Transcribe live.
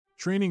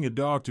Training a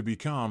dog to be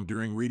calm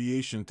during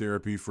radiation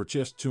therapy for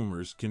chest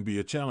tumors can be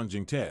a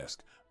challenging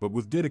task, but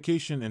with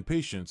dedication and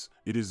patience,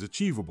 it is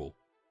achievable.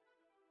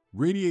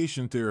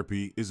 Radiation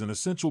therapy is an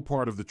essential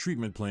part of the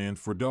treatment plan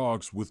for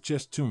dogs with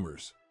chest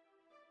tumors.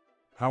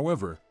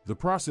 However, the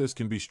process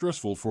can be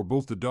stressful for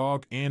both the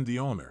dog and the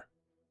owner.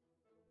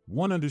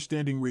 1.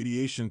 Understanding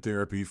radiation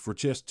therapy for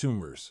chest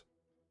tumors.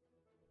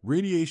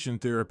 Radiation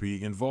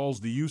therapy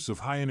involves the use of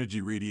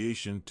high-energy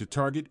radiation to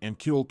target and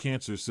kill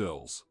cancer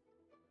cells.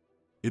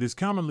 It is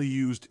commonly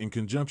used in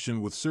conjunction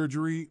with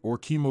surgery or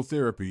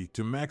chemotherapy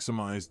to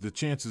maximize the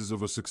chances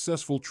of a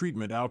successful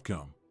treatment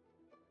outcome.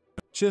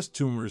 Chest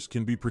tumors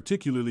can be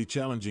particularly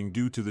challenging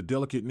due to the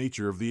delicate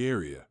nature of the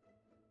area.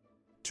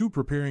 2.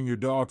 Preparing your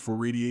dog for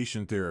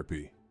radiation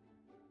therapy.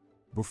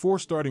 Before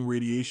starting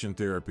radiation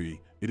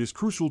therapy, it is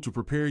crucial to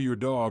prepare your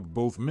dog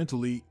both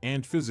mentally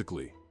and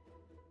physically.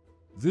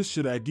 This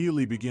should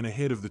ideally begin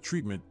ahead of the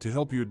treatment to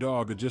help your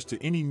dog adjust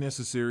to any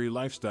necessary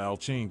lifestyle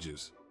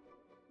changes.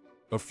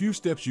 A few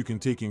steps you can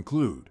take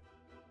include: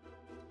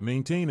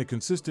 maintain a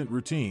consistent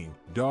routine.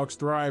 Dogs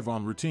thrive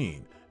on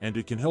routine, and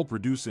it can help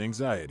reduce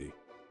anxiety.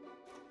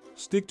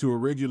 Stick to a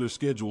regular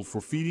schedule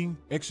for feeding,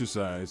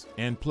 exercise,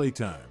 and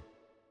playtime.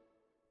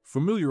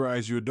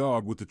 Familiarize your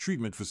dog with the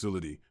treatment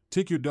facility.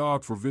 Take your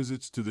dog for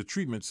visits to the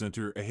treatment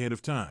center ahead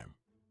of time.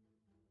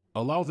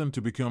 Allow them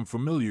to become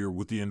familiar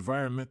with the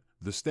environment,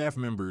 the staff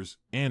members,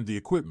 and the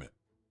equipment.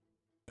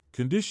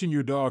 Condition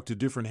your dog to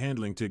different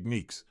handling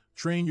techniques.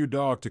 Train your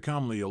dog to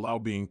calmly allow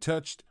being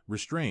touched,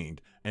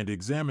 restrained, and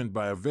examined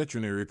by a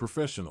veterinary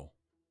professional.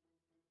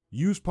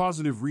 Use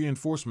positive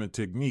reinforcement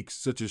techniques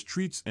such as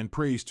treats and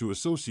praise to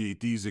associate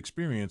these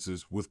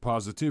experiences with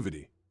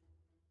positivity.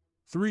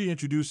 3.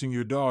 Introducing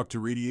your dog to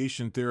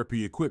radiation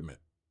therapy equipment.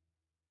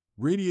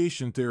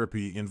 Radiation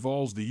therapy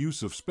involves the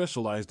use of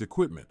specialized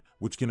equipment,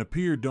 which can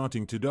appear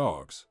daunting to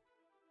dogs.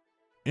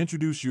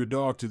 Introduce your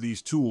dog to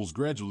these tools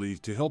gradually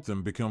to help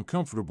them become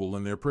comfortable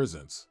in their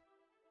presence.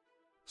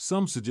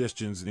 Some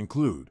suggestions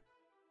include: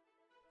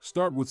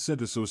 start with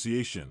scent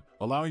association.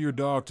 Allow your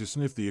dog to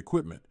sniff the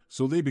equipment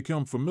so they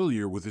become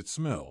familiar with its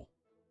smell.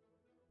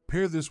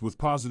 Pair this with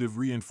positive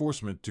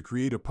reinforcement to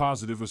create a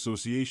positive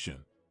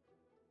association.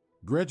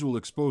 Gradual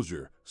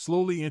exposure.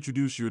 Slowly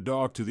introduce your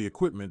dog to the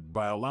equipment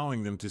by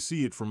allowing them to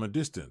see it from a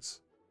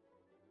distance.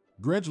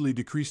 Gradually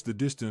decrease the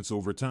distance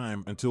over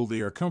time until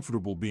they are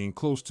comfortable being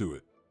close to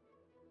it.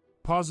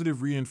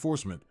 Positive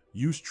reinforcement.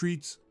 Use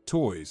treats,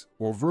 toys,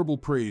 or verbal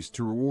praise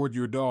to reward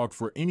your dog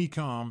for any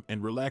calm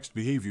and relaxed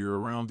behavior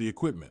around the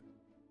equipment.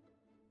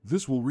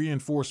 This will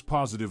reinforce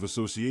positive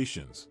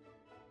associations.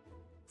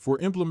 For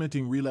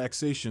implementing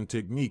relaxation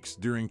techniques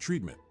during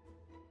treatment.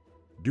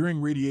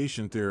 During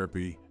radiation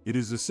therapy, it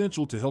is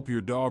essential to help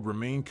your dog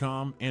remain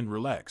calm and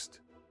relaxed.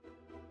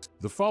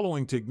 The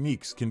following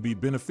techniques can be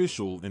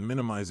beneficial in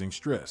minimizing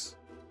stress.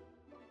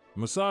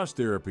 Massage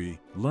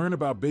therapy. Learn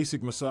about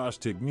basic massage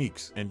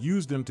techniques and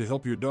use them to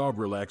help your dog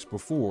relax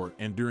before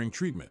and during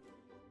treatment.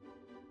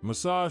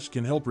 Massage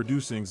can help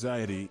reduce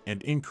anxiety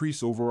and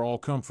increase overall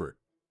comfort.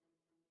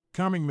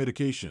 Calming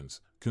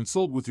medications.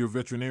 Consult with your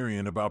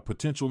veterinarian about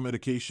potential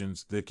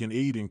medications that can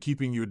aid in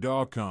keeping your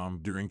dog calm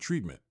during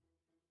treatment.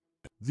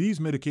 These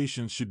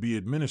medications should be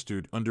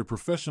administered under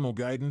professional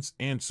guidance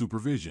and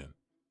supervision.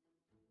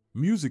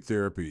 Music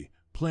therapy.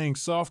 Playing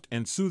soft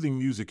and soothing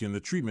music in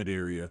the treatment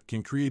area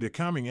can create a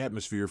calming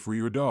atmosphere for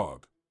your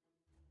dog.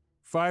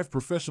 5.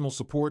 Professional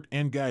support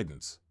and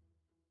guidance.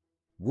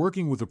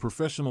 Working with a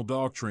professional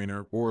dog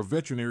trainer or a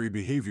veterinary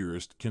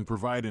behaviorist can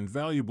provide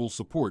invaluable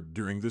support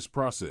during this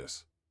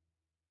process.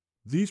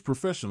 These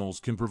professionals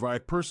can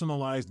provide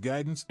personalized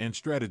guidance and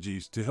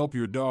strategies to help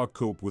your dog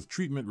cope with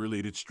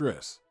treatment-related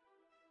stress.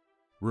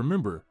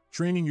 Remember,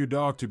 training your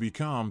dog to be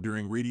calm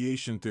during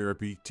radiation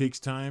therapy takes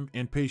time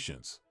and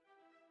patience.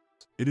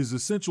 It is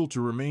essential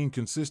to remain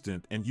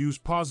consistent and use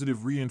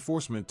positive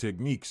reinforcement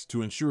techniques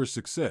to ensure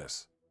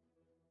success.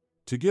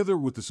 Together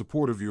with the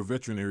support of your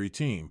veterinary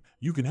team,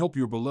 you can help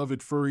your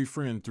beloved furry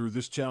friend through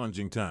this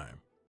challenging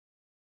time.